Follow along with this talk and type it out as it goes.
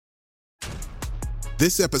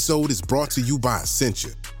This episode is brought to you by Essentia.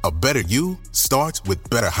 A better you starts with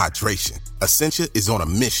better hydration. Essentia is on a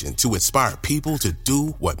mission to inspire people to do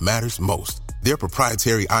what matters most. Their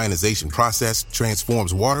proprietary ionization process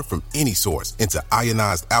transforms water from any source into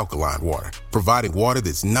ionized alkaline water, providing water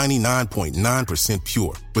that's 99.9%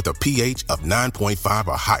 pure with a pH of 9.5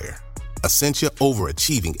 or higher. Essentia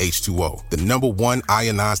Overachieving H2O, the #1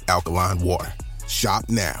 ionized alkaline water. Shop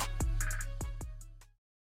now.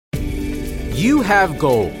 You have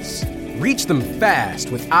goals. Reach them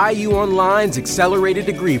fast with IU Online's accelerated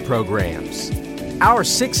degree programs. Our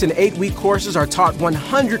 6- and 8-week courses are taught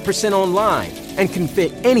 100% online and can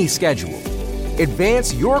fit any schedule.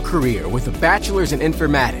 Advance your career with a bachelor's in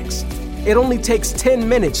informatics. It only takes 10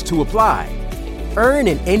 minutes to apply. Earn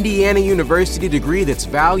an Indiana University degree that's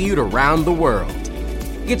valued around the world.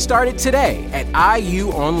 Get started today at IU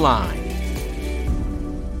Online.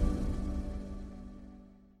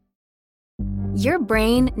 Your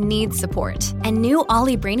brain needs support, and new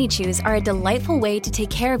Ollie Brainy Chews are a delightful way to take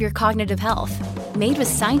care of your cognitive health. Made with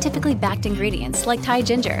scientifically backed ingredients like Thai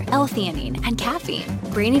ginger, L-theanine, and caffeine,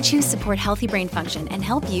 Brainy Chews support healthy brain function and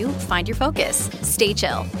help you find your focus, stay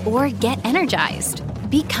chill, or get energized.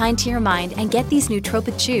 Be kind to your mind and get these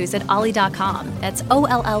nootropic chews at ollie.com. That's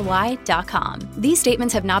OLLY.com. These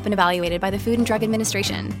statements have not been evaluated by the Food and Drug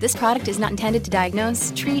Administration. This product is not intended to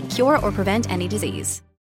diagnose, treat, cure, or prevent any disease.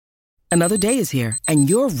 Another day is here, and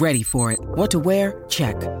you're ready for it. What to wear?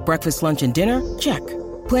 Check. Breakfast, lunch, and dinner? Check.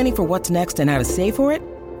 Planning for what's next and how to save for it?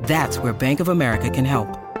 That's where Bank of America can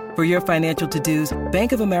help. For your financial to-dos,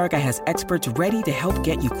 Bank of America has experts ready to help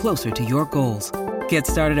get you closer to your goals. Get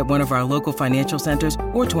started at one of our local financial centers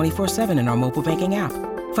or 24/7 in our mobile banking app.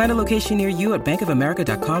 Find a location near you at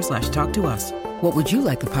bankofamerica.com/talktous. What would you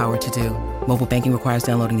like the power to do? Mobile banking requires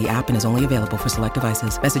downloading the app and is only available for select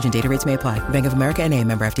devices. Message and data rates may apply. Bank of America N.A.,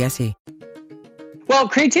 member FDIC. Well,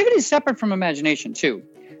 creativity is separate from imagination too.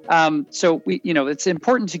 So it's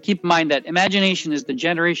important to keep in mind that imagination is the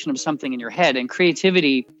generation of something in your head, and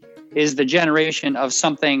creativity is the generation of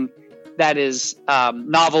something that is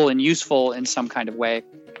novel and useful in some kind of way.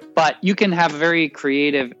 But you can have very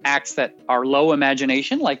creative acts that are low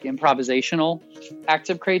imagination, like improvisational acts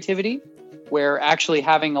of creativity, where actually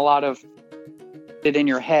having a lot of it in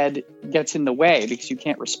your head gets in the way because you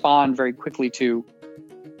can't respond very quickly to.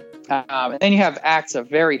 And then you have acts of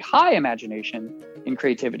very high imagination in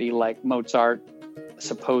creativity, like Mozart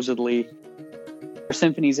supposedly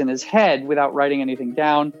symphonies in his head without writing anything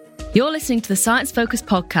down. You're listening to the Science Focus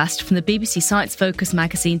podcast from the BBC Science Focus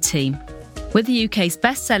magazine team. We're the UK's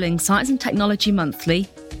best-selling Science and Technology Monthly,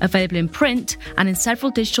 available in print and in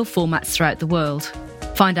several digital formats throughout the world.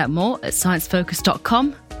 Find out more at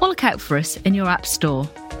sciencefocus.com or look out for us in your app store.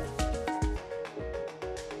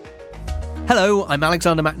 Hello, I'm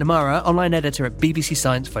Alexander McNamara, online editor at BBC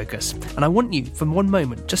Science Focus, and I want you, for one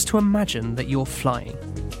moment, just to imagine that you're flying.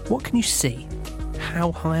 What can you see?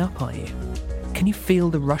 How high up are you? Can you feel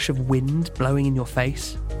the rush of wind blowing in your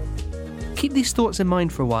face? Keep these thoughts in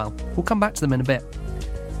mind for a while. We'll come back to them in a bit.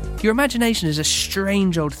 Your imagination is a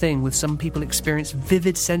strange old thing, with some people experience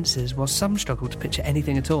vivid senses while some struggle to picture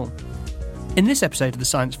anything at all. In this episode of the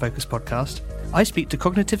Science Focus podcast, I speak to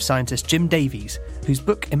cognitive scientist Jim Davies, whose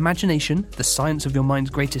book Imagination, The Science of Your Mind's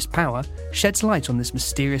Greatest Power, sheds light on this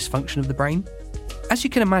mysterious function of the brain. As you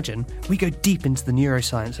can imagine, we go deep into the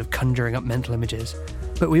neuroscience of conjuring up mental images,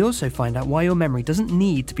 but we also find out why your memory doesn't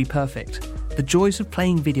need to be perfect, the joys of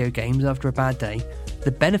playing video games after a bad day,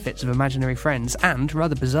 the benefits of imaginary friends, and,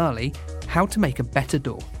 rather bizarrely, how to make a better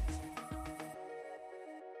door.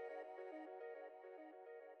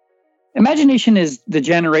 Imagination is the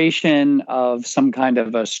generation of some kind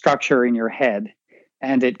of a structure in your head,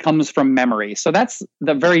 and it comes from memory. So that's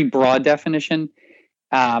the very broad definition.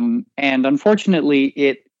 And unfortunately,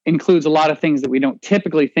 it includes a lot of things that we don't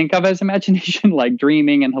typically think of as imagination, like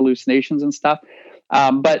dreaming and hallucinations and stuff.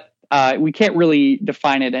 But we can't really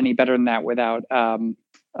define it any better than that without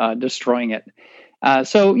destroying it.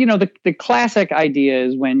 So the classic idea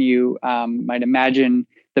is when you might imagine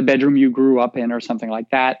the bedroom you grew up in or something like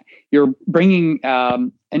that. You're bringing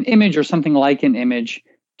an image or something like an image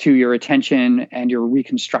to your attention, and you're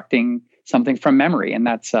reconstructing something from memory. And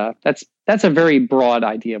that's a very broad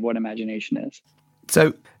idea of what imagination is.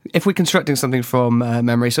 So if we're constructing something from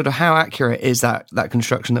memory, sort of how accurate is that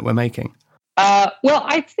construction that we're making? Well,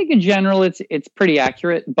 I think in general it's pretty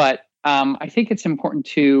accurate, but I think it's important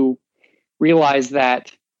to realize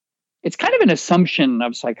that it's kind of an assumption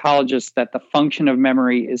of psychologists that the function of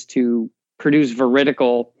memory is to produce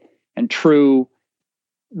veridical and true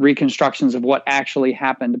reconstructions of what actually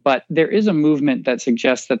happened. But there is a movement that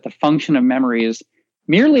suggests that the function of memory is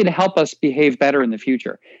merely to help us behave better in the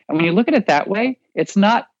future. And when you look at it that way,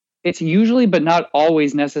 it's usually, but not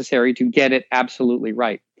always necessary to get it absolutely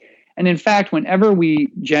right. And in fact, whenever we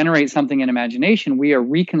generate something in imagination, we are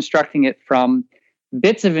reconstructing it from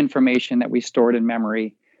bits of information that we stored in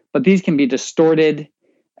memory, but these can be distorted.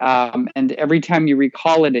 And every time you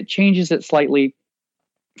recall it, it changes it slightly.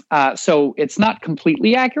 So it's not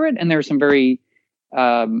completely accurate. And there are some very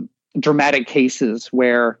dramatic cases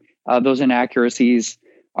where those inaccuracies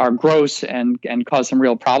are gross and cause some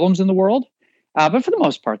real problems in the world. But for the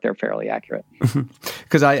most part, they're fairly accurate.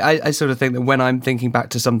 Because I sort of think that when I'm thinking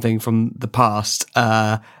back to something from the past,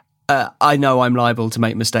 I know I'm liable to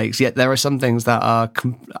make mistakes, yet there are some things that are,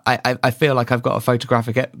 I feel like I've got a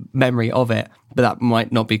photographic memory of it, but that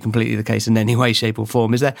might not be completely the case in any way, shape or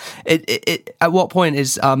form. Is there, at what point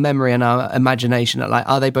is our memory and our imagination, like,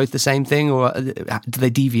 are they both the same thing, or do they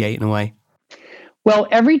deviate in a way? Well,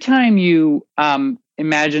 every time you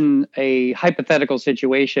imagine a hypothetical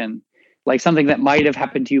situation, like something that might have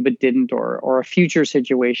happened to you but didn't, or a future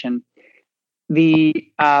situation,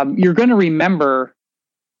 you're going to remember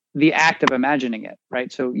the act of imagining it,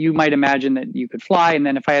 right? So you might imagine that you could fly, and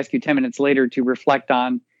then if I ask you 10 minutes later to reflect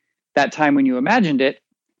on that time when you imagined it,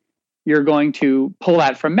 you're going to pull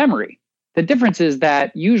that from memory. The difference is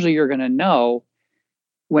that usually you're going to know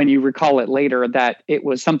when you recall it later that it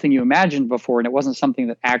was something you imagined before and it wasn't something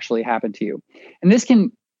that actually happened to you. And this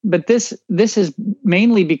is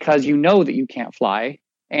mainly because you know that you can't fly,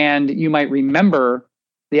 and you might remember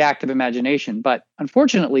the act of imagination. But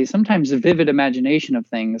unfortunately, sometimes the vivid imagination of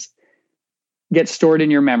things gets stored in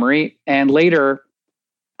your memory, and later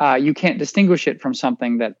you can't distinguish it from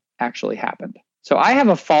something that actually happened. So I have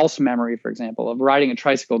a false memory, for example, of riding a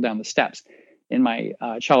tricycle down the steps in my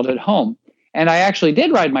childhood home. And I actually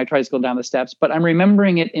did ride my tricycle down the steps, but I'm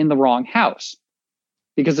remembering it in the wrong house,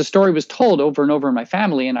 because the story was told over and over in my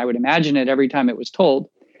family, and I would imagine it every time it was told.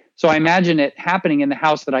 So I imagine it happening in the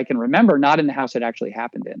house that I can remember, not in the house it actually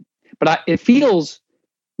happened in. But it feels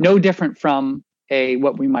no different from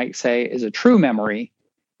what we might say is a true memory,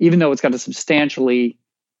 even though it's got a substantially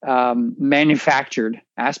manufactured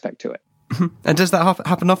aspect to it. And does that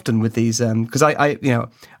happen often with these? Because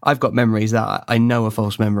I've got memories that I know are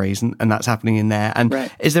false memories, and that's happening in there. And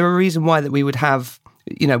right. Is there a reason why that we would have,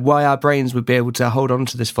 why our brains would be able to hold on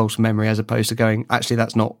to this false memory as opposed to going, actually,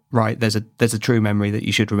 that's not right. There's a true memory that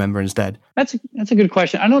you should remember instead. That's a good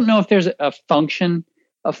question. I don't know if there's a function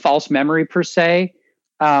of false memory per se.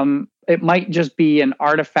 It might just be an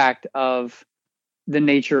artifact of the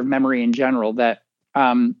nature of memory in general, that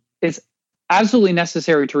it's absolutely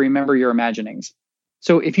necessary to remember your imaginings.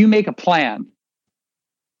 So if you make a plan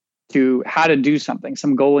to how to do something,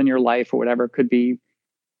 some goal in your life or whatever, it could be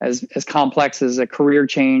as complex as a career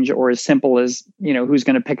change, or as simple as, who's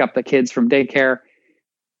going to pick up the kids from daycare.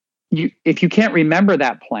 If you can't remember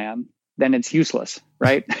that plan, then it's useless,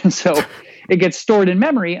 right? So it gets stored in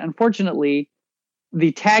memory. Unfortunately,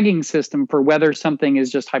 the tagging system for whether something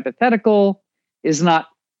is just hypothetical is not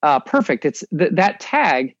perfect. It's that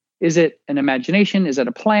tag. Is it an imagination? Is it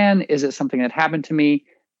a plan? Is it something that happened to me?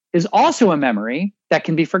 Is also a memory that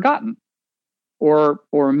can be forgotten or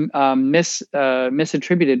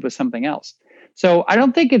misattributed with something else. So I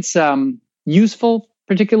don't think it's useful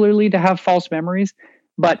particularly to have false memories,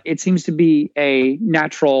 but it seems to be a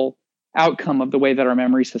natural outcome of the way that our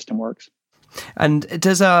memory system works. And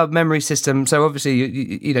does our memory system, so obviously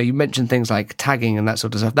you mentioned things like tagging and that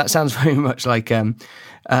sort of stuff. That sounds very much like sounds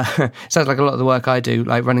like a lot of the work I do,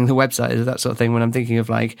 like running the website, is that sort of thing, when I'm thinking of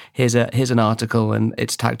like, here's an article and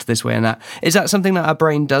it's tagged this way and that. Is that something that our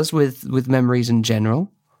brain does with memories in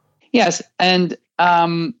general? Yes. And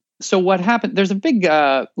so what happened, there's a big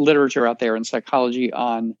literature out there in psychology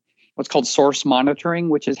on what's called source monitoring,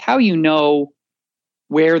 which is how you know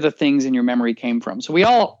where the things in your memory came from. So we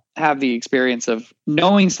all have the experience of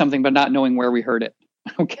knowing something but not knowing where we heard it.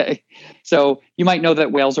 Okay. So you might know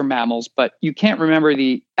that whales are mammals, but you can't remember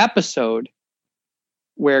the episode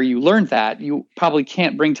where you learned that. You probably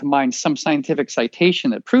can't bring to mind some scientific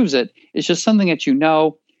citation that proves it. It's just something that you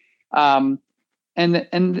know. And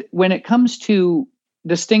when it comes to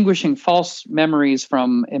distinguishing false memories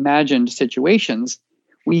from imagined situations,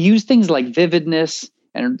 we use things like vividness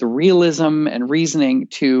and the realism and reasoning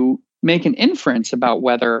to make an inference about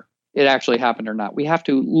whether it actually happened or not. We have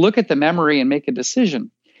to look at the memory and make a decision.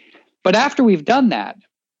 But after we've done that,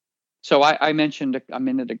 so I mentioned a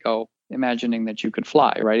minute ago, imagining that you could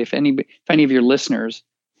fly, right? If any of your listeners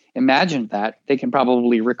imagined that, they can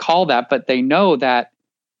probably recall that, but they know that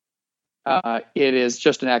it is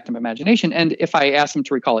just an act of imagination. And if I ask them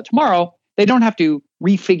to recall it tomorrow, they don't have to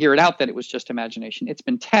refigure it out that it was just imagination. It's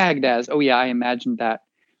been tagged as, oh yeah, I imagined that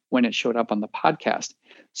when it showed up on the podcast.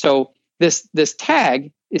 So this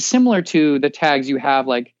tag is similar to the tags you have,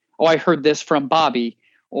 like, oh, I heard this from Bobby,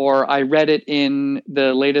 or I read it in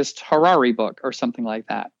the latest Harari book, or something like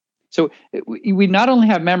that. So we not only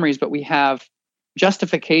have memories, but we have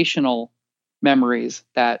justificational memories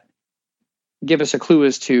that give us a clue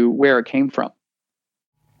as to where it came from.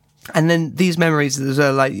 And then these memories,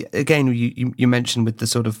 like, again, you mentioned with the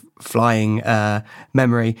sort of flying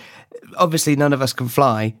memory. Obviously, none of us can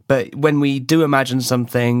fly, but when we do imagine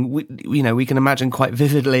something, we can imagine quite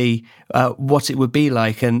vividly what it would be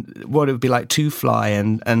like, and what it would be like to fly,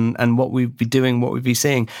 and what we'd be doing, what we'd be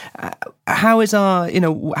seeing. How is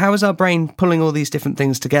our brain pulling all these different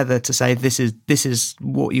things together to say this is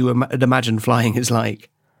what you would imagine flying is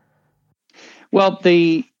like? Well,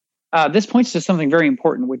 this points to something very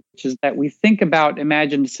important, which is that we think about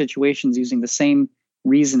imagined situations using the same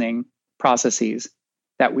reasoning processes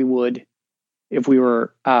that we would if we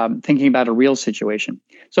were thinking about a real situation.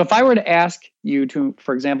 So if I were to ask you to,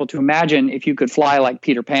 for example, to imagine if you could fly like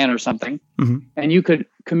Peter Pan or something, and you could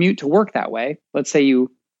commute to work that way, let's say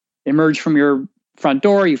you emerge from your front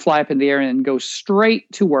door, you fly up in the air and go straight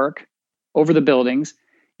to work over the buildings,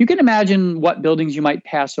 you can imagine what buildings you might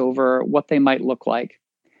pass over, what they might look like.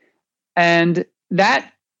 And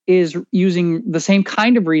that is using the same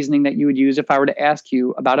kind of reasoning that you would use if I were to ask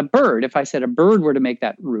you about a bird. If I said a bird were to make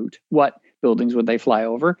that route, what buildings would they fly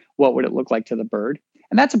over? What would it look like to the bird?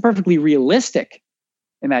 And that's a perfectly realistic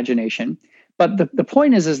imagination. But the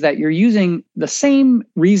point is that you're using the same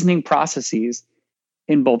reasoning processes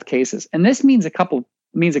in both cases. And this means a couple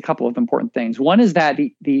of important things. One is that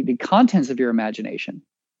the contents of your imagination,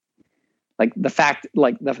 like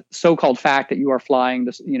the so-called fact that you are flying,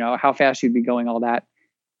 this, how fast you'd be going, all that,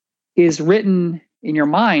 is written in your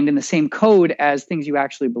mind in the same code as things you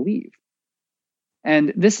actually believe.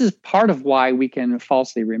 And this is part of why we can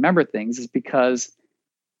falsely remember things, is because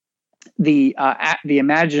the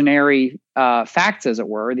imaginary facts, as it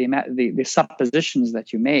were, the suppositions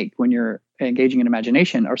that you make when you're engaging in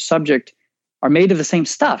imagination are made of the same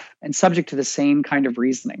stuff and subject to the same kind of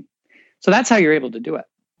reasoning. So that's how you're able to do it.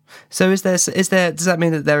 So does that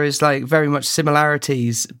mean that there is like very much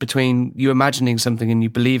similarities between you imagining something and you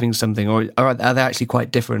believing something, or are they actually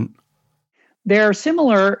quite different? They're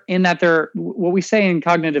similar in that what we say in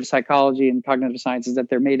cognitive psychology and cognitive science is that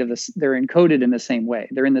they're made of this, they're encoded in the same way.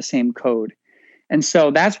 They're in the same code. And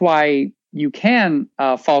so that's why you can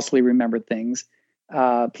falsely remember things.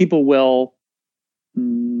 People will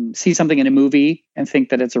see something in a movie and think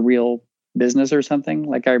that it's a real business or something.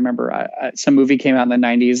 Like I remember some movie came out in the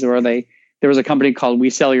 90s where there was a company called We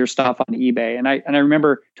Sell Your Stuff on eBay. And I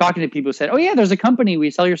remember talking to people who said, oh yeah, there's a company,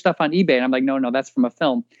 We Sell Your Stuff on eBay. And I'm like, no, that's from a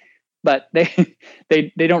film. But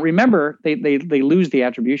they don't remember, they lose the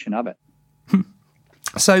attribution of it.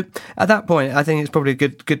 So at that point, I think it's probably a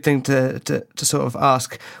good thing to sort of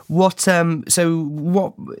ask what. So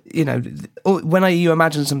what, when you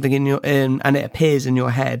imagine something and it appears in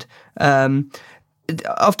your head,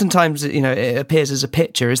 oftentimes it appears as a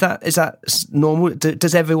picture. Is that normal?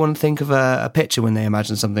 Does everyone think of a picture when they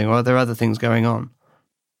imagine something, or are there other things going on?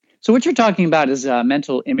 So what you're talking about is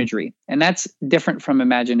mental imagery, and that's different from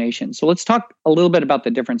imagination. So let's talk a little bit about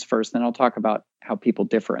the difference first, then I'll talk about how people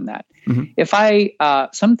differ in that. If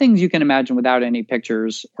some things you can imagine without any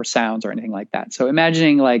pictures or sounds or anything like that. So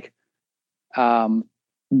imagining like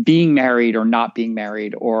being married or not being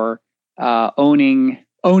married, or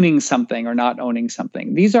owning something or not owning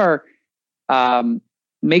something. These are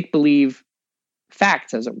make-believe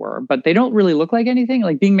facts, as it were, but they don't really look like anything.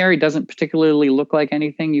 Like being married doesn't particularly look like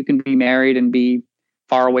anything. You can be married and be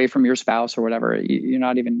far away from your spouse or whatever. You're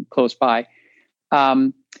not even close by.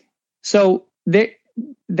 So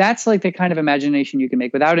that's like the kind of imagination you can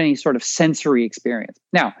make without any sort of sensory experience.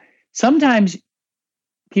 Now, sometimes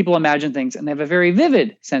people imagine things and they have a very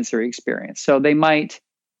vivid sensory experience. So they might,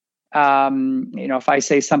 if I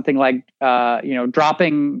say something like,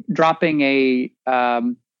 dropping a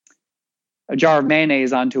jar of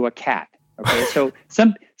mayonnaise onto a cat. Okay, so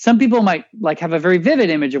some people might like have a very vivid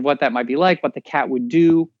image of what that might be like, what the cat would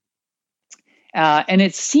do, and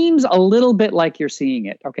it seems a little bit like you're seeing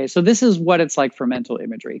it. Okay, so this is what it's like for mental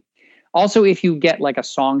imagery. Also, if you get like a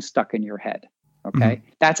song stuck in your head, okay,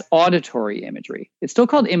 that's auditory imagery. It's still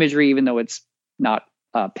called imagery, even though it's not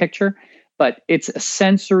a picture, but it's a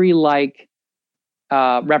sensory-like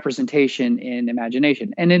representation in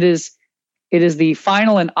imagination, and it is the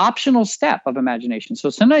final and optional step of imagination. So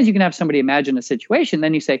sometimes you can have somebody imagine a situation,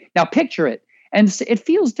 then you say, now picture it. And it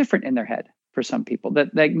feels different in their head for some people.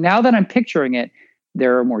 That now that I'm picturing it,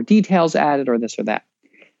 there are more details added or this or that.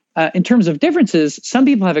 in terms of differences, some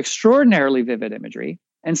people have extraordinarily vivid imagery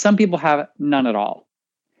and some people have none at all.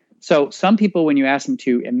 So some people, when you ask them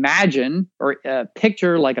to imagine or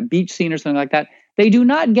picture like a beach scene or something like that, they do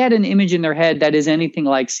not get an image in their head that is anything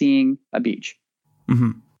like seeing a beach.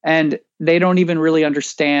 Mm-hmm. And they don't even really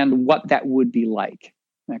understand what that would be like.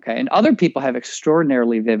 Okay. And other people have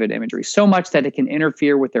extraordinarily vivid imagery, so much that it can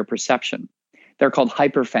interfere with their perception. They're called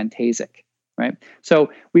hyperphantasic, right?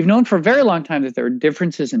 So we've known for a very long time that there are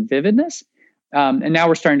differences in vividness. And now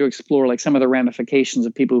we're starting to explore like some of the ramifications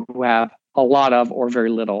of people who have a lot of or very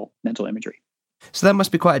little mental imagery. So that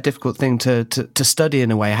must be quite a difficult thing to study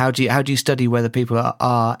in a way. How do you study whether people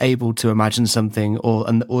are able to imagine something or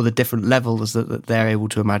the different levels that they're able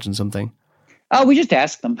to imagine something? Oh, we just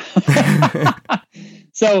ask them.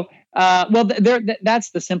 So, that's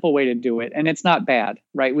the simple way to do it, and it's not bad,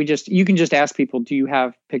 right? You can just ask people, do you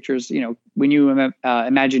have pictures? You know, when you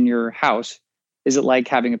imagine your house, is it like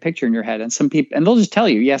having a picture in your head? And some people, and they'll just tell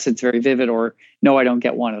you, yes, it's very vivid, or no, I don't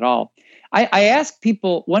get one at all. I ask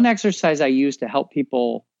people, one exercise I use to help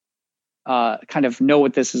people kind of know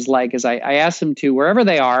what this is like is I ask them to, wherever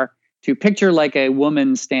they are, to picture like a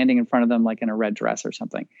woman standing in front of them, like in a red dress or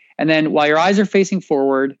something. And then while your eyes are facing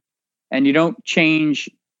forward and you don't change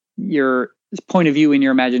your point of view in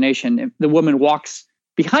your imagination, the woman walks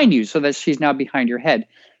behind you so that she's now behind your head.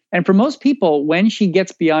 And for most people, when she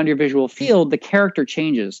gets beyond your visual field, the character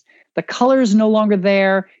changes. The color is no longer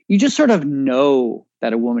there. You just sort of know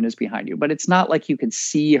that a woman is behind you, but it's not like you can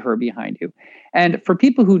see her behind you. And for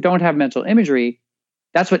people who don't have mental imagery,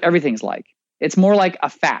 that's what everything's like. It's more like a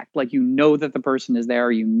fact, like you know that the person is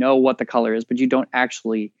there, you know what the color is, but you don't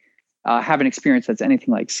actually have an experience that's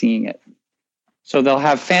anything like seeing it. So they'll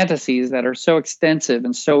have fantasies that are so extensive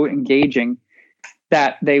and so engaging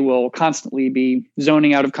that they will constantly be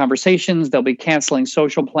zoning out of conversations. They'll be canceling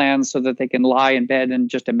social plans so that they can lie in bed and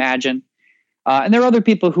just imagine. And there are other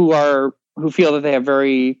people who feel that they have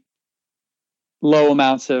very low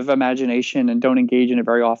amounts of imagination and don't engage in it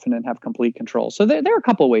very often and have complete control. So there are a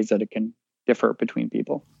couple of ways that it can differ between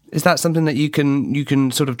people. Is that something that you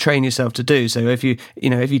can sort of train yourself to do? So if you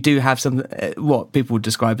do have some what people would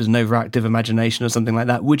describe as an overactive imagination or something like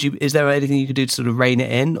that, is there anything you could do to sort of rein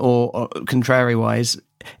it in, or contrary wise,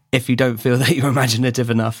 if you don't feel that you're imaginative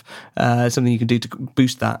enough, something you can do to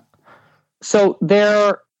boost that? So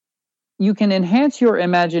you can enhance your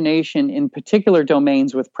imagination in particular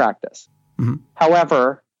domains with practice. Mm-hmm.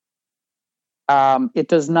 However, it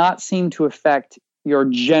does not seem to affect your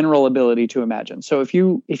general ability to imagine. So if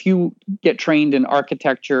you get trained in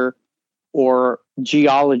architecture or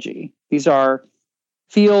geology, these are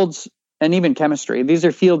fields, and even chemistry, these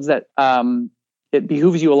are fields that it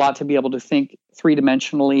behooves you a lot to be able to think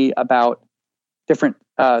three-dimensionally about different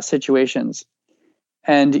situations.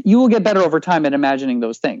 And you will get better over time at imagining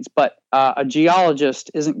those things. But a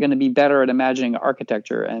geologist isn't going to be better at imagining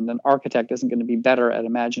architecture, and an architect isn't going to be better at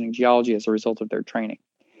imagining geology as a result of their training.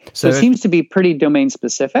 So it seems to be pretty domain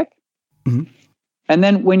specific. Mm-hmm. And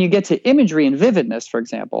then when you get to imagery and vividness, for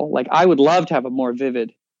example, like I would love to have a more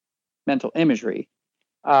vivid mental imagery.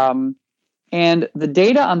 And the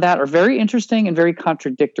data on that are very interesting and very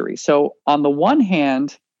contradictory. So on the one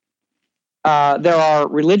hand, there are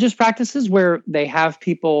religious practices where they have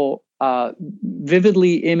people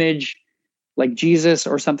vividly image like Jesus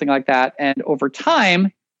or something like that. And over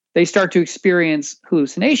time, they start to experience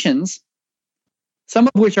hallucinations, some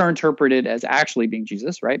of which are interpreted as actually being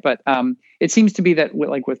Jesus, right? But it seems to be that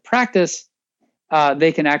with practice,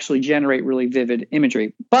 they can actually generate really vivid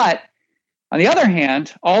imagery. But on the other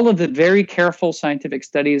hand, all of the very careful scientific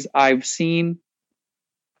studies I've seen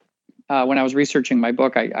when I was researching my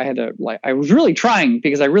book, I was really trying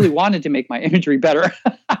because I really wanted to make my imagery better.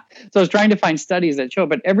 So I was trying to find studies that show,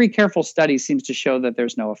 but every careful study seems to show that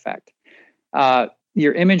there's no effect.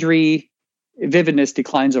 Your imagery vividness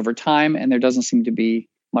declines over time, and there doesn't seem to be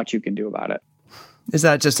much you can do about it. Is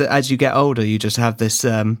that just as you get older, you just have this?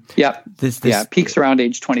 This peaks around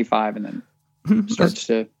age 25 and then starts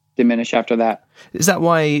to diminish after that. Is that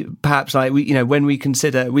why perhaps when we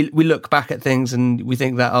consider, we look back at things and we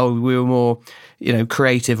think that, we were more,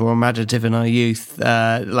 creative or imaginative in our youth.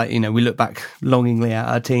 We look back longingly at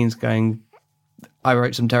our teens going, I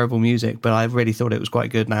wrote some terrible music, but I really thought it was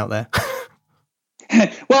quite good and out there.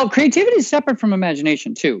 Well, creativity is separate from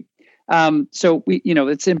imagination too. So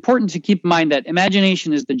it's important to keep in mind that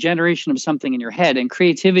imagination is the generation of something in your head, and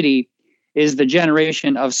creativity is the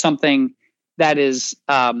generation of something that is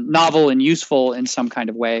novel and useful in some kind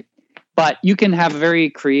of way. But you can have very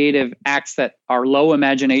creative acts that are low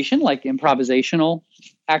imagination, like improvisational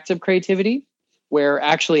acts of creativity, where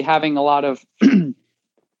actually having a lot of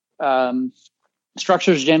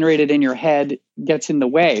structures generated in your head gets in the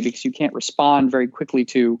way because you can't respond very quickly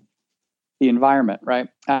to the environment, right?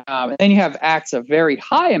 And then you have acts of very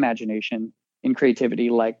high imagination in creativity,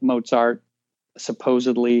 like Mozart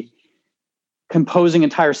supposedly composing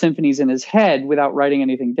entire symphonies in his head without writing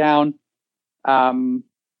anything down.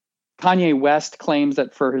 Kanye West claims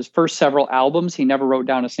that for his first several albums, he never wrote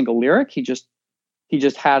down a single lyric. He just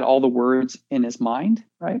had all the words in his mind,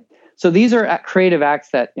 right? So these are creative acts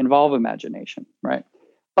that involve imagination, right?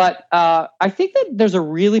 But I think that there's a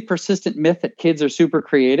really persistent myth that kids are super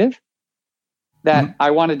creative that I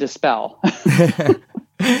want to dispel.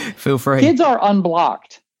 Feel free. Kids are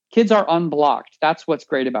unblocked. That's what's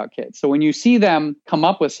great about kids. So when you see them come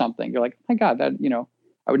up with something, you're like, oh my God, that,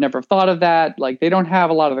 I would never have thought of that. Like, they don't have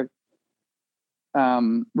a lot of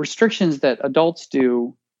the restrictions that adults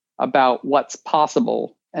do about what's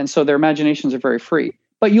possible. And so their imaginations are very free.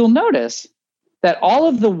 But you'll notice that all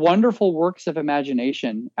of the wonderful works of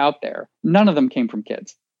imagination out there, none of them came from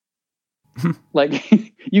kids. Like,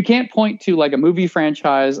 you can't point to like a movie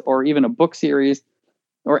franchise or even a book series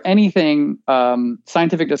or anything,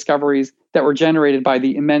 scientific discoveries that were generated by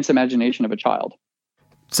the immense imagination of a child.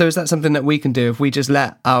 So is that something that we can do if we just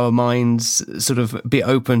let our minds sort of be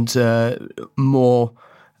open to more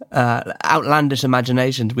outlandish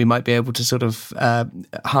imaginations? We might be able to sort of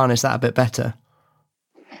harness that a bit better.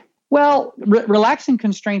 Well, relaxing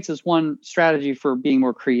constraints is one strategy for being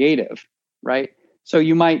more creative, right? So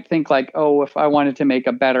you might think like, oh, if I wanted to make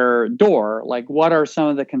a better door, like what are some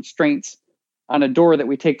of the constraints on a door that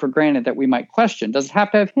we take for granted that we might question? Does it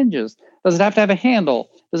have to have hinges? Does it have to have a handle?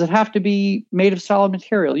 Does it have to be made of solid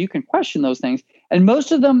material? You can question those things. And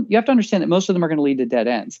most of them, you have to understand that most of them are going to lead to dead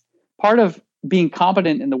ends. Part of being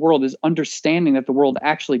competent in the world is understanding that the world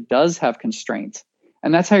actually does have constraints.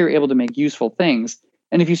 And that's how you're able to make useful things.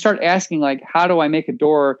 And if you start asking, like, how do I make a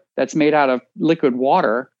door that's made out of liquid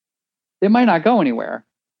water? It might not go anywhere.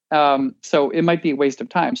 So it might be a waste of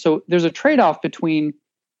time. So there's a trade-off between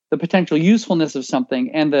the potential usefulness of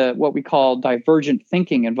something and the what we call divergent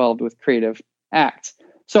thinking involved with creative acts.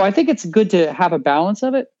 So I think it's good to have a balance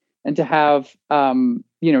of it and to have, to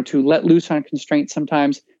let loose on constraints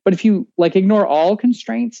sometimes. But if you like ignore all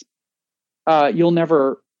constraints, you'll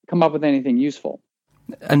never come up with anything useful.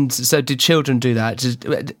 And so, do children do that? Just,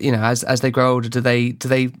 as they grow older, do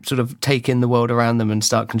they sort of take in the world around them and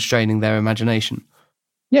start constraining their imagination?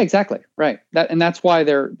 Yeah, exactly. Right. That's why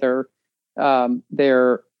their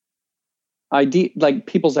idea, like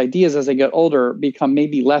people's ideas as they get older, become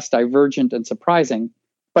maybe less divergent and surprising,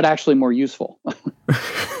 but actually more useful.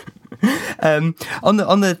 On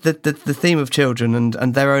the theme of children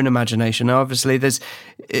and their own imagination, now obviously there's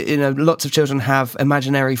lots of children have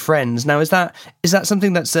imaginary friends. Now is that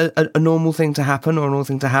something that's a normal thing to happen or a normal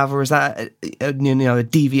thing to have, or is that a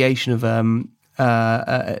deviation of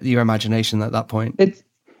your imagination at that point?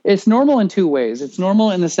 It's normal in two ways. It's normal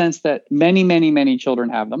in the sense that many, many, many children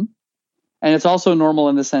have them, and it's also normal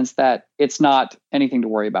in the sense that it's not anything to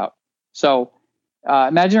worry about. So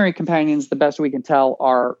imaginary companions, the best we can tell,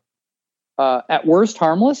 are at worst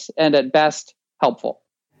harmless and at best helpful.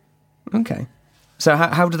 Okay. So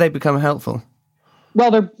how do they become helpful?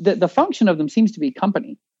 Well, the function of them seems to be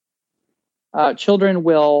company. Children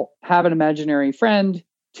will have an imaginary friend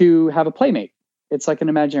to have a playmate. It's like an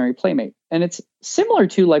imaginary playmate. And it's similar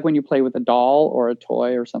to like when you play with a doll or a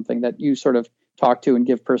toy or something that you sort of talk to and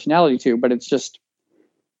give personality to, but it's just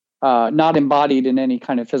not embodied in any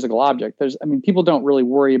kind of physical object. People don't really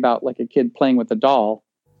worry about like a kid playing with a doll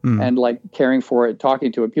and like caring for it,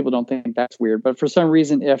 talking to it. People don't think that's weird. But for some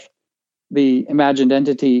reason, if the imagined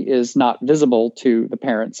entity is not visible to the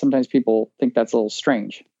parent, sometimes people think that's a little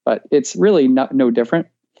strange, but it's really no different.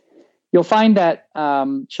 You'll find that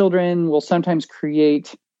children will sometimes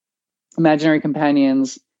create imaginary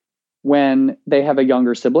companions when they have a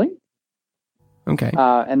younger sibling. Okay.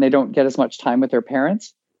 And they don't get as much time with their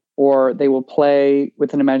parents, or they will play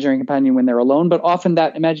with an imaginary companion when they're alone. But often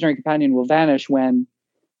that imaginary companion will vanish when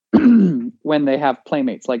they have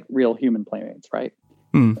playmates, like real human playmates, right?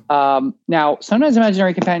 Now, sometimes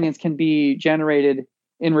imaginary companions can be generated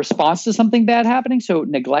in response to something bad happening. So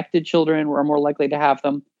neglected children are more likely to have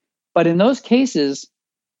them. But in those cases,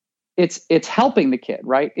 it's helping the kid,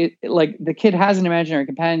 right? Like the kid has an imaginary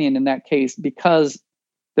companion in that case because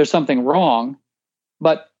there's something wrong,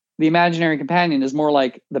 but the imaginary companion is more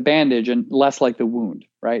like the bandage and less like the wound,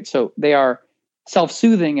 right? So they are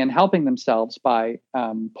self-soothing and helping themselves by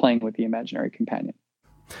playing with the imaginary companion.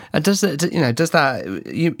 And does that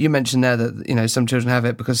you mentioned there that some children have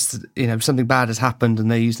it because something bad has happened and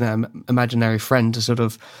they use their imaginary friend to sort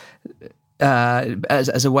of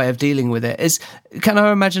as a way of dealing with it. Can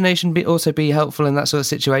our imagination also be helpful in that sort of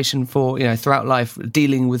situation for, throughout life,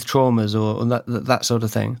 dealing with traumas or that sort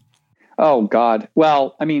of thing? Oh God.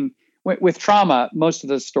 Well, I mean, with trauma, most of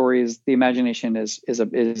the stories, the imagination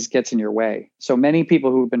gets in your way. So many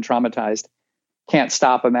people who have been traumatized can't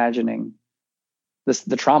stop imagining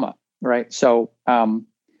the trauma, right? So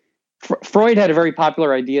Freud had a very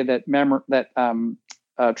popular idea that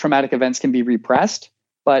traumatic events can be repressed,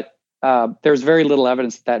 but there's very little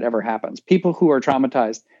evidence that ever happens. People who are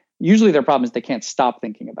traumatized, usually their problem is they can't stop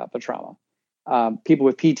thinking about the trauma. People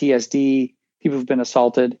with PTSD, people who've been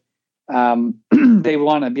assaulted, they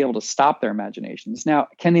want to be able to stop their imaginations. Now,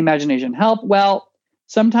 can the imagination help? Well,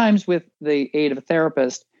 sometimes with the aid of a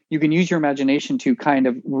therapist, you can use your imagination to kind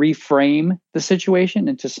of reframe the situation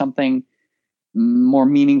into something more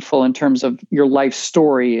meaningful in terms of your life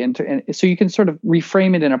story. And so you can sort of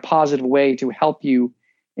reframe it in a positive way to help you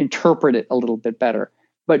interpret it a little bit better.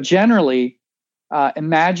 But generally,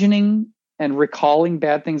 imagining and recalling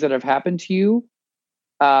bad things that have happened to you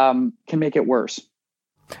can make it worse.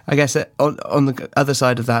 I guess on the other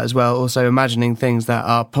side of that as well, also imagining things that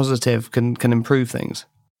are positive can improve things.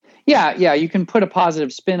 Yeah, you can put a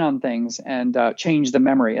positive spin on things and change the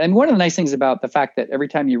memory. And one of the nice things about the fact that every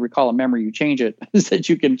time you recall a memory, you change it, is that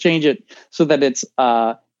you can change it so that it's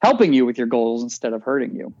helping you with your goals instead of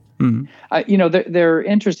hurting you. Mm-hmm. There are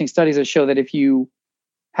interesting studies that show that if you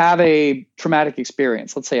have a traumatic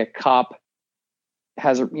experience, let's say a cop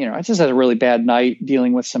just has a really bad night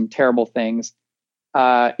dealing with some terrible things.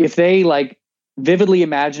 If they vividly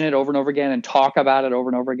imagine it over and over again and talk about it over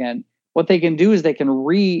and over again, what they can do is they can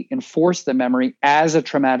reinforce the memory as a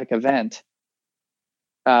traumatic event.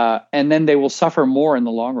 And then they will suffer more in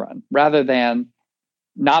the long run rather than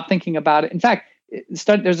not thinking about it. In fact,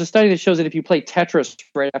 there's a study that shows that if you play Tetris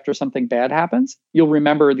right after something bad happens, you'll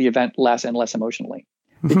remember the event less and less emotionally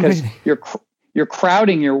because you're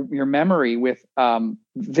crowding your memory with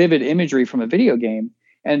vivid imagery from a video game.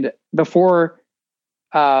 And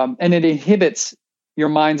and it inhibits your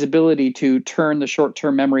mind's ability to turn the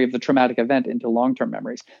short-term memory of the traumatic event into long-term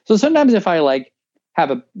memories. So sometimes if I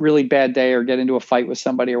have a really bad day or get into a fight with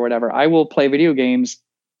somebody or whatever, I will play video games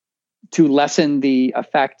to lessen the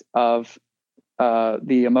effect of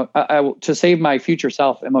to save my future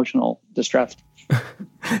self emotional distress.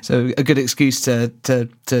 So a good excuse to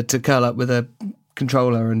curl up with a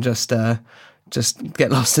controller and just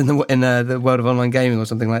get lost in the world of online gaming or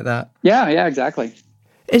something like that. Yeah, exactly.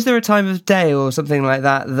 Is there a time of day or something like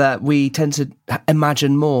that we tend to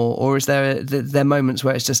imagine more, or is there moments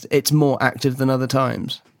where it's more active than other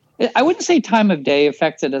times? I wouldn't say time of day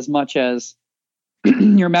affects it as much as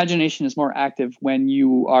your imagination is more active when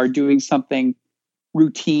you are doing something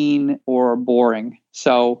routine or boring.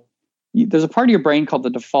 So there's a part of your brain called the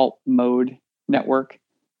default mode network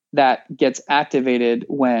that gets activated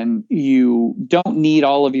when you don't need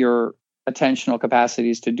all of your attentional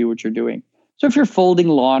capacities to do what you're doing. So if you're folding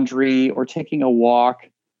laundry or taking a walk,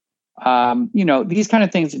 these kind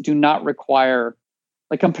of things that do not require,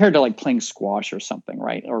 compared to playing squash or something,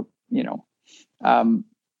 right? Or,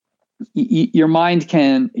 your mind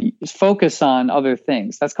can focus on other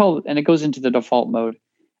things. That's called, and it goes into the default mode.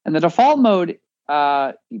 And the default mode,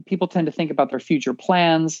 people tend to think about their future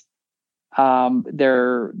plans,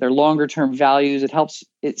 their longer term values.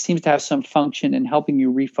 It seems to have some function in helping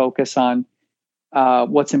you refocus on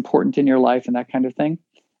what's important in your life and that kind of thing.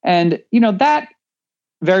 And, that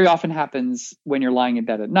very often happens when you're lying in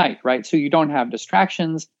bed at night, right? So you don't have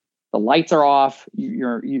distractions. The lights are off.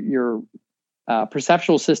 Your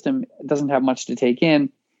perceptual system doesn't have much to take in.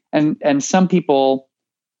 And some people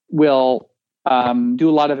will do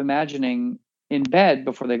a lot of imagining in bed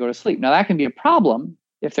before they go to sleep. Now, that can be a problem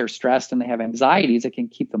if they're stressed and they have anxieties. It can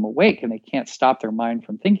keep them awake and they can't stop their mind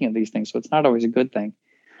from thinking of these things. So it's not always a good thing.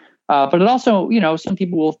 But it also, some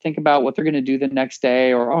people will think about what they're going to do the next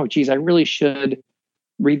day, or, oh, geez, I really should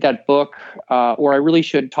read that book, or I really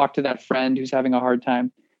should talk to that friend who's having a hard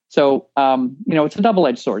time. So, it's a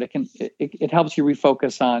double-edged sword. It helps you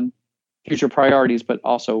refocus on future priorities, but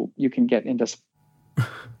also you can get into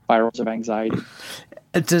spirals of anxiety.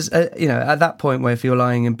 Does at that point where if you're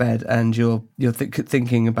lying in bed and you're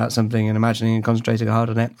thinking about something and imagining and concentrating hard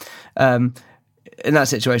on it, in that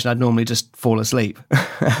situation, I'd normally just fall asleep.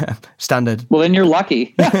 Standard. Well, then you're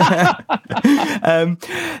lucky. The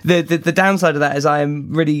downside of that is I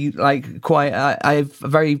am really I have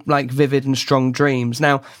very vivid and strong dreams.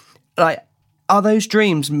 Now, are those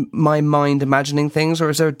dreams my mind imagining things, or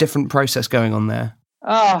is there a different process going on there?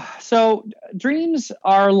 So dreams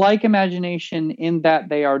are like imagination in that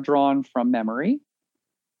they are drawn from memory.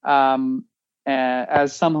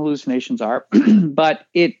 as some hallucinations are, but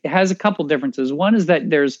it has a couple differences. One is that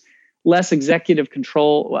there's less executive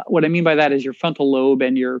control. What I mean by that is your frontal lobe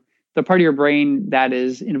and the part of your brain that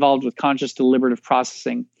is involved with conscious deliberative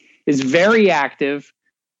processing is very active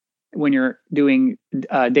when you're doing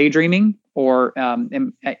daydreaming or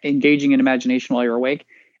engaging in imagination while you're awake,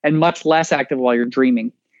 and much less active while you're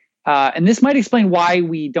dreaming. And this might explain why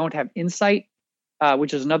we don't have insight,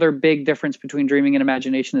 which is another big difference between dreaming and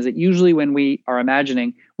imagination, is that usually when we are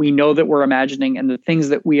imagining, we know that we're imagining, and the things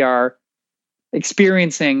that we are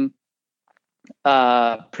experiencing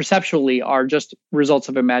perceptually are just results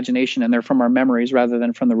of imagination, and they're from our memories rather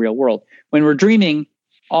than from the real world. When we're dreaming,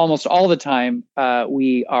 almost all the time,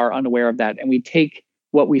 we are unaware of that, and we take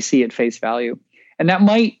what we see at face value. And that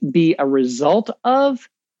might be a result of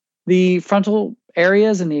the frontal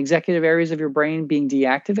areas and the executive areas of your brain being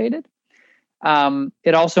deactivated.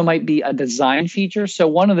 It also might be a design feature. So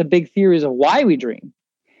one of the big theories of why we dream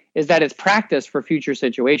is that it's practice for future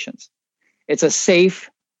situations. It's a safe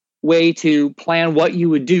way to plan what you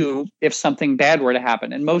would do if something bad were to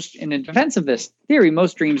happen. And in defense of this theory,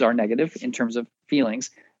 most dreams are negative in terms of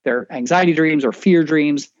feelings. They're anxiety dreams or fear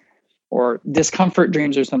dreams or discomfort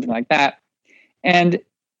dreams or something like that. And,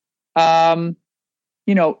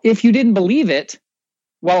 if you didn't believe it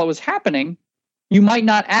while it was happening, you might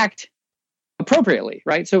not act appropriately,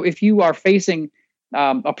 right? So if you are facing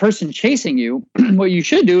a person chasing you, what you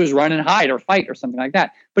should do is run and hide or fight or something like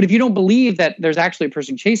that. But if you don't believe that there's actually a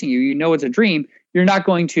person chasing you, you know it's a dream, you're not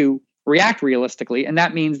going to react realistically. And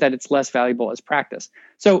that means that it's less valuable as practice.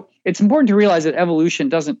 So it's important to realize that evolution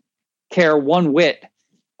doesn't care one whit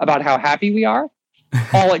about how happy we are.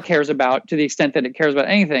 All it cares about, to the extent that it cares about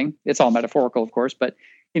anything, it's all metaphorical, of course, but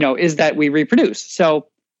is that we reproduce. So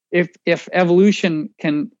if evolution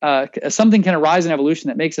can, something can arise in evolution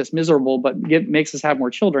that makes us miserable, but makes us have more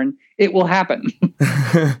children, it will happen.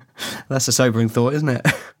 That's a sobering thought, isn't it?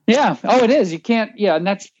 Yeah. Oh, it is. You can't. Yeah, and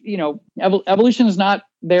that's evolution is not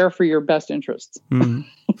there for your best interests. Mm.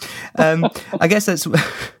 I guess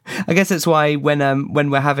that's why when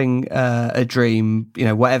we're having a dream,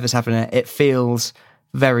 whatever's happening, it feels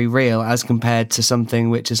very real as compared to something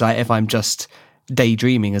which is like if I'm just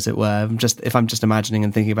daydreaming, as it were. If I'm just imagining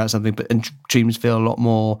and thinking about something, and dreams feel a lot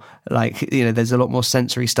more like there's a lot more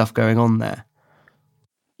sensory stuff going on there.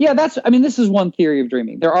 Yeah, this is one theory of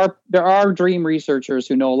dreaming. There are dream researchers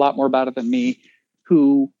who know a lot more about it than me,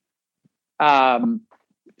 who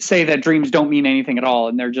say that dreams don't mean anything at all,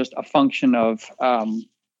 and they're just a function of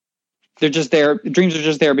they're just there. Dreams are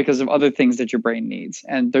just there because of other things that your brain needs,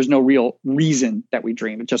 and there's no real reason that we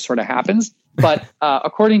dream. It just sort of happens. But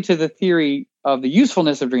according to the theory of the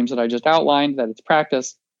usefulness of dreams that I just outlined, that it's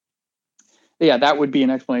practice, yeah, that would be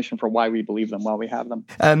an explanation for why we believe them while we have them.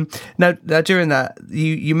 Now, during that,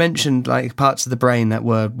 you mentioned like parts of the brain that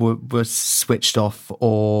were switched off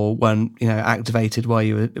or weren't activated while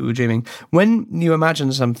you were dreaming. When you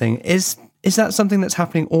imagine something, is that something that's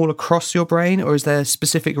happening all across your brain, or is there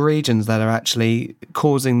specific regions that are actually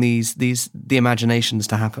causing the imaginations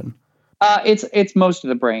to happen? It's most of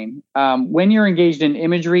the brain. When you're engaged in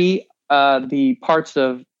imagery, the parts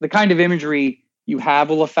of the kind of imagery you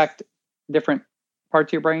have will affect different parts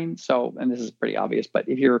of your brain. So, and this is pretty obvious, but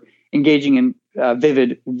if you're engaging in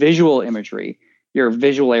vivid visual imagery, your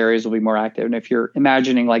visual areas will be more active. And if you're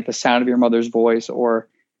imagining like the sound of your mother's voice or,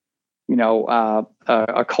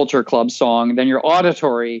 a culture club song, then your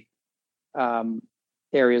auditory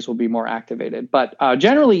areas will be more activated. But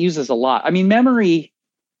generally it uses a lot. Memory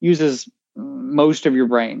uses most of your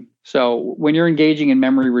brain. So when you're engaging in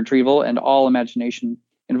memory retrieval, and all imagination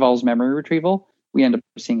involves memory retrieval, we end up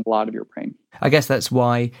seeing a lot of your brain. I guess that's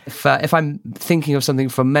why if I'm thinking of something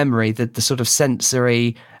from memory, the sort of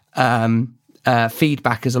sensory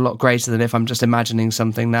feedback is a lot greater than if I'm just imagining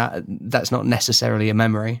something that's not necessarily a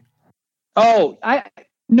memory. Oh, I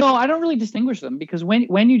don't really distinguish them, because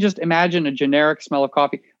when you just imagine a generic smell of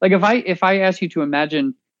coffee, like if I ask you to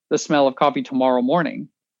imagine the smell of coffee tomorrow morning,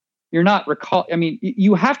 you're not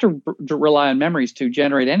you have to rely on memories to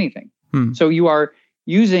generate anything. So you are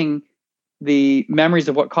using the memories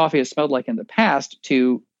of what coffee has smelled like in the past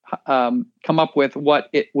to come up with what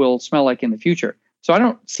it will smell like in the future. So I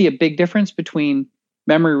don't see a big difference between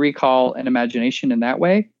memory recall and imagination in that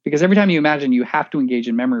way, because every time you imagine, you have to engage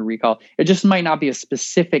in memory recall. It just might not be a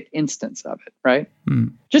specific instance of it, right?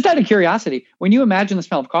 Just out of curiosity, when you imagine the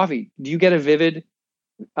smell of coffee, do you get a vivid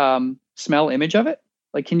smell image of it?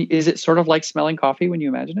 Like, is it sort of like smelling coffee when you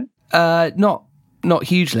imagine it? Not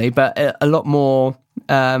hugely, but a lot more.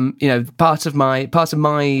 Part of my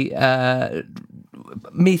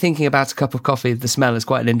me thinking about a cup of coffee, the smell is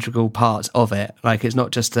quite an integral part of it. Like, it's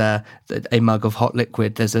not just a mug of hot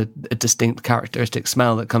liquid. There's a distinct characteristic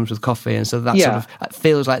smell that comes with coffee. And so that sort of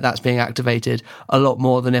feels like that's being activated a lot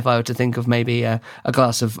more than if I were to think of maybe a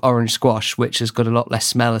glass of orange squash, which has got a lot less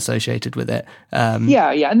smell associated with it. And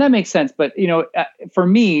that makes sense. But, for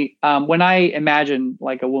me, when I imagine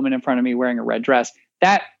like a woman in front of me wearing a red dress,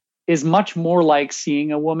 that is much more like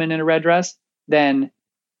seeing a woman in a red dress than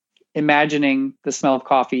imagining the smell of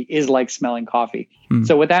coffee is like smelling coffee.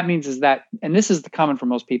 So what that means is that, and this is the common for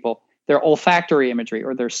most people, their olfactory imagery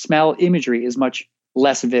or their smell imagery is much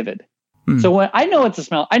less vivid. So when I know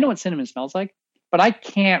what cinnamon smells like, but I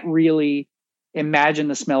can't really imagine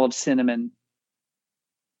the smell of cinnamon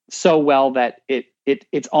so well that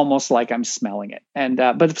it's almost like I'm smelling it. And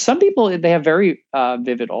but some people, they have very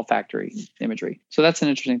vivid olfactory imagery. So that's an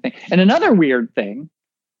interesting thing. And another weird thing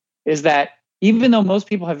is that even though most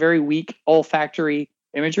people have very weak olfactory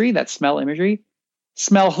imagery, that smell imagery,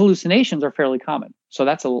 smell hallucinations are fairly common. So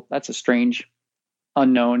that's a strange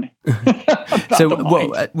unknown. So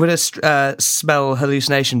what would a smell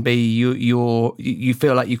hallucination be? You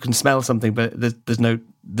feel like you can smell something, but there's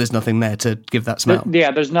nothing there to give that smell.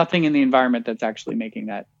 There's nothing in the environment that's actually making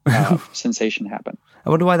that sensation happen.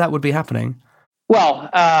 I wonder why that would be happening. Well,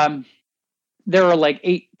 there are like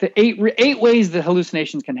eight ways that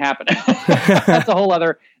hallucinations can happen. That's a whole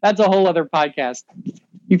other podcast.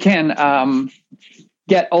 You can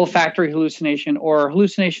get olfactory hallucination or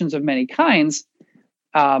hallucinations of many kinds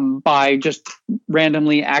by just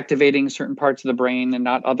randomly activating certain parts of the brain and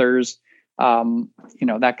not others.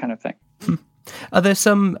 That kind of thing. Are there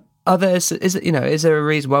some others? Is there a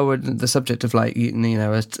reason why we're the subject of like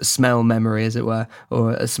a smell memory, as it were,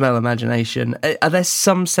 or a smell imagination? Are there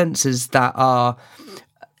some senses that are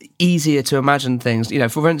easier to imagine things?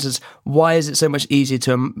 For instance, why is it so much easier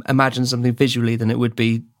to imagine something visually than it would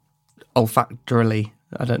be olfactorily?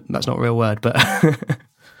 That's not a real word, but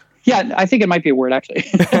yeah, I think it might be a word actually.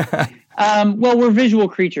 Well, we're visual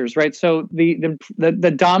creatures, right? So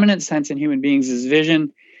the dominant sense in human beings is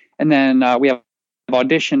vision. And then we have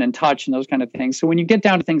audition and touch and those kind of things. So when you get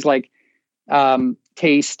down to things like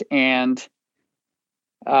taste and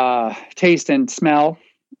smell,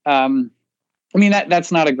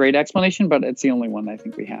 that's not a great explanation, but it's the only one I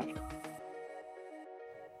think we have.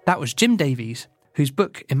 That was Jim Davies, whose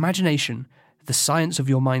book Imagination: The Science of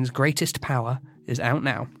Your Mind's Greatest Power is out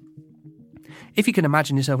now. If you can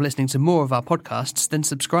imagine yourself listening to more of our podcasts, then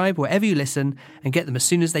subscribe wherever you listen and get them as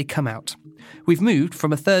soon as they come out. We've moved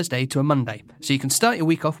from a Thursday to a Monday, so you can start your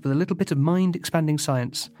week off with a little bit of mind-expanding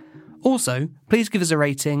science. Also, please give us a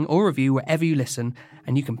rating or review wherever you listen,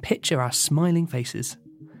 and you can picture our smiling faces.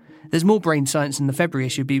 There's more brain science in the February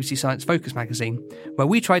issue of BBC Science Focus magazine, where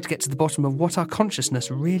we try to get to the bottom of what our consciousness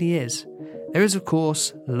really is. There is, of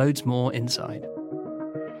course, loads more inside.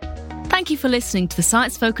 Thank you for listening to the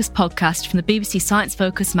Science Focus podcast from the BBC Science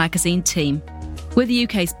Focus magazine team. We're the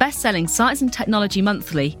UK's best-selling science and technology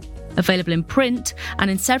monthly, available in print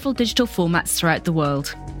and in several digital formats throughout the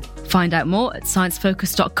world. Find out more at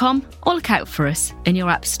sciencefocus.com or look out for us in your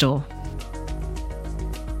app store.